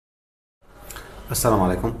Assalamu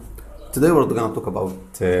alaikum. Today we're going to talk about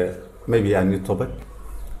maybe a new topic,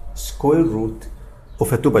 square root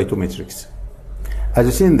of a 2 by 2 matrix. As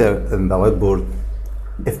you see in the whiteboard,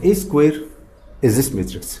 if A square is this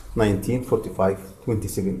matrix 19, 45,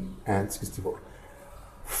 27 and 64,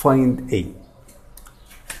 find A.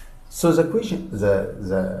 So the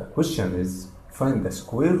question is find the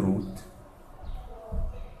square root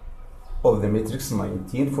of the matrix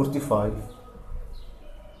 19, 45,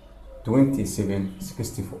 27,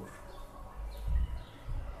 64.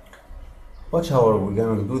 Watch how we're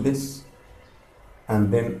going to do this,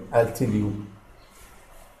 and then I'll tell you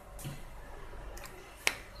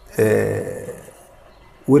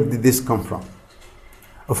where did this come from.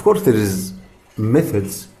 Of course, there is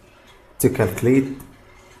methods to calculate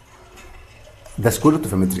the square root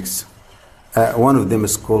of a matrix. One of them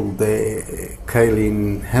is called the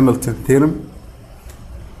hemelton theorem,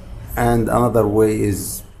 and another way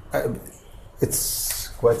is it's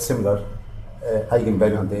quite similar,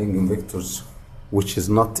 eigenvalue and eigenvectors, which is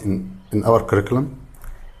not in our curriculum.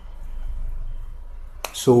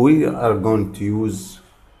 So we are going to use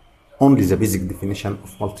only the basic definition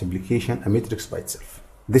of multiplication, a matrix by itself.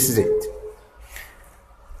 This is it.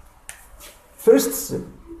 First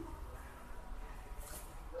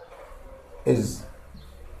is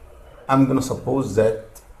I'm going to suppose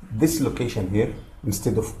that this location here,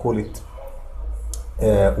 instead of call it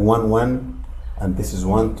 1, 1, and this is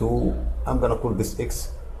 1, 2, I'm going to call this x,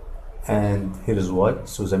 and here is y.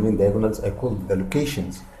 So the main diagonals, I call the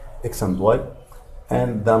locations x and y,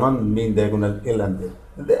 and the non-main diagonal L and L.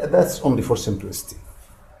 That's only for simplicity.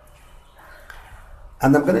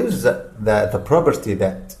 And I'm going to use the property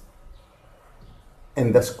that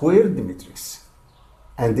in the squared matrix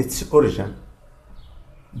and its origin,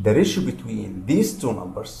 the ratio between these two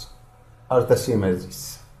numbers are the same as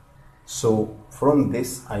this. So from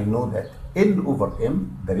this, I know that L over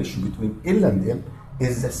M, the ratio between L and M,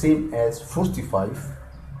 is the same as 45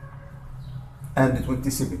 and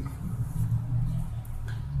 27.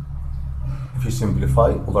 If you simplify,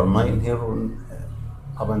 over 9 here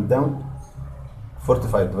up and down,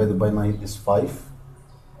 45 divided by 9 is 5,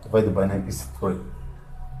 divided by 9 is 3.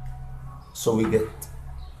 So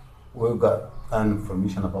we've got an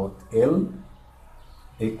information about L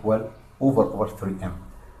equal over 3M.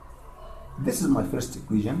 This is my first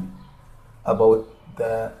equation about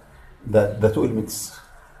the two elements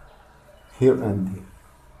here and here.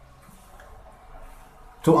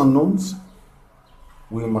 Two unknowns,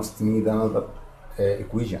 we must need another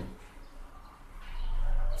equation.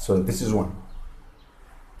 So this is one.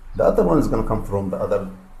 The other one is going to come from the other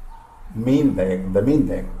main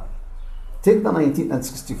diagonal. Take the 19 and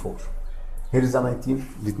 64. Here is the 19.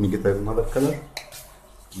 Let me get another color.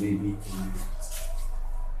 Maybe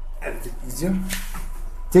a little easier.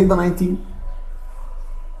 Take the 19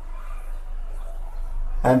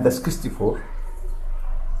 and the 64,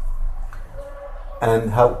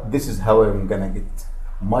 and this is how I'm gonna get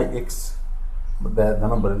my x, the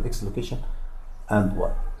number in x location, and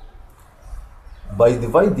y, by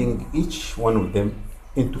dividing each one of them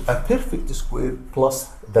into a perfect square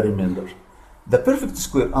plus the remainder. The perfect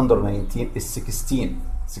square under 19 is 16.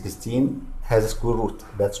 16 has a square root,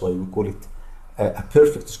 that's why we call it a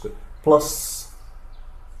perfect square, plus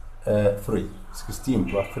 3. 16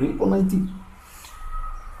 plus 3 equals 19.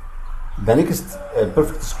 The next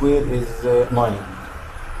perfect square is 9.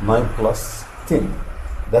 9 plus 10.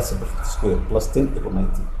 That's a perfect square. Plus 10 equals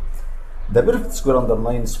 19. The perfect square under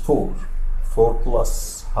 9 is 4. 4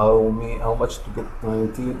 plus how much to get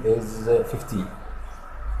 19 is 15.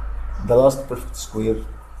 The last perfect square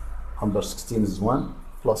under 16 is 1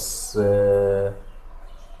 plus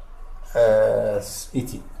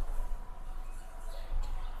 18.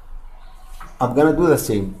 I'm gonna do the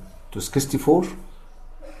same to 64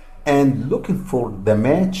 and looking for the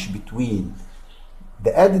match between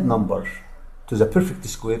the added number to the perfect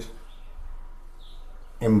square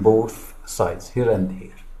in both sides, here and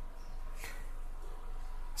here.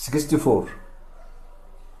 64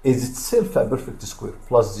 is itself a perfect square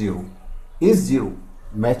plus 0. Is 0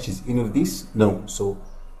 matches any of these? No, so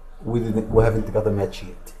we haven't got a match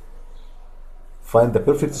yet. Find the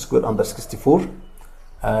perfect square under 64.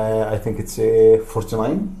 I think it's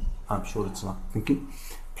 49. I'm sure it's not thinking.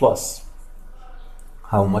 Plus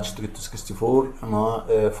how much to get to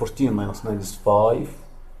 64? 14 minus 9 is 5.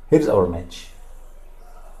 Here's our match.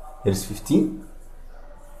 Here's 15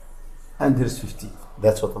 and here's 15.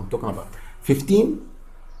 That's what I'm talking about. 15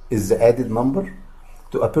 is the added number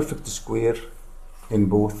to a perfect square in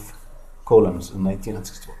both columns, in 19 and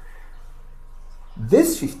 64.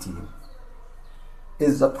 This 15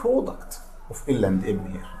 is the product of L and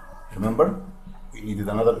M here. Remember, We needed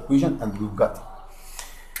another equation and we've got it.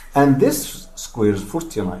 And this square is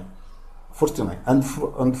 49. And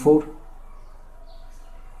 4,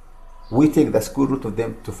 we take the square root of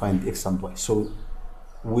them to find x and y. So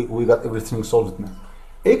we got everything solved now.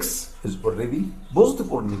 X is already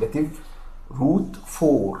positive or negative root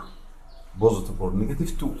 4, positive or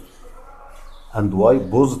negative 2, and y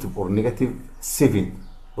positive or negative 7,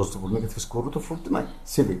 positive or negative square root of 49,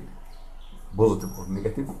 7, positive or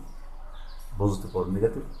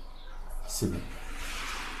negative 7.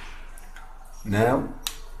 Now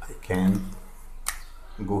I can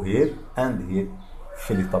go here and here,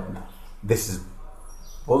 fill it up now. This is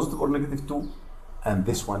positive or negative 2, and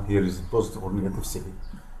this one here is positive or negative 7.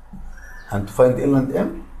 And to find L and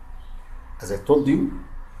M, as I told you,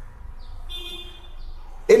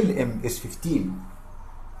 LM is 15.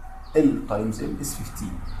 L times M is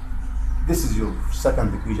 15. This is your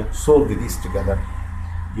second equation. Solve these together,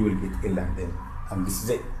 you will get L and M, and this is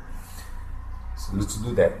it. So let's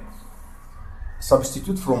do that.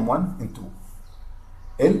 Substitute from 1 into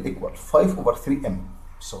L equal 5 over 3M.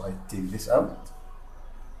 So I take this out,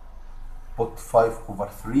 put 5 over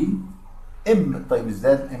 3, M times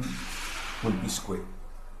that M will be squared.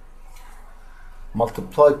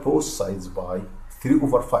 Multiply both sides by 3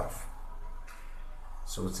 over 5.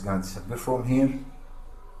 So it's going to disappear from here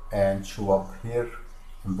and show up here,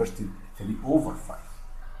 inverted 3 over 5,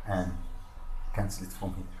 and cancel it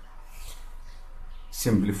from here.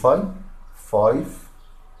 Simplify 5,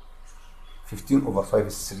 15 over 5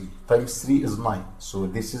 is 3, times 3 is 9, so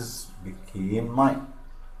this is became 9.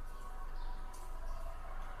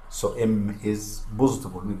 So M is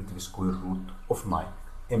positive or negative square root of 9.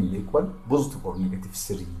 M equal positive or negative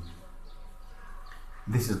 3.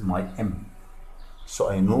 This is my M. So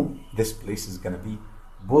I know this place is going to be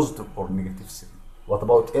positive or negative 3. What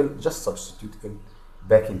about L? Just substitute L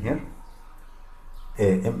back in here.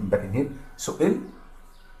 M back in here. So L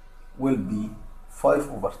will be 5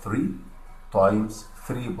 over 3 times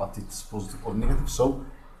 3, but it's positive or negative. So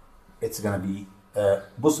it's going to be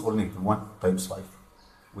positive or negative 1 times 5,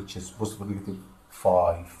 which is positive or negative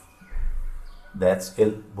 5. That's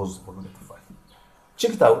L, positive or negative 5.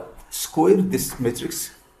 Check it out. Square this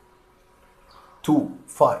matrix 2,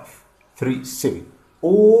 5, 3, 7,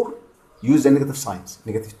 or use the negative signs,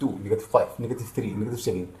 negative 2, negative 5, negative 3, negative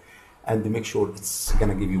 7, and make sure it's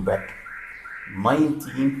gonna give you back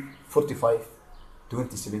 19, 45,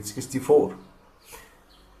 27, 64.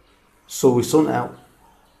 So we saw now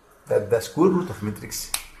that the square root of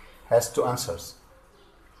matrix has two answers,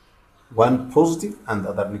 one positive and the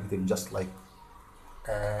other negative, just like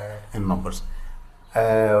in numbers.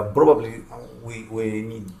 Probably we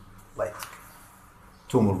need like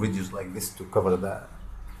 2 more videos like this to cover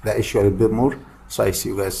the issue a little bit more. So I see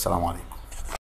you guys. Assalamu alaikum.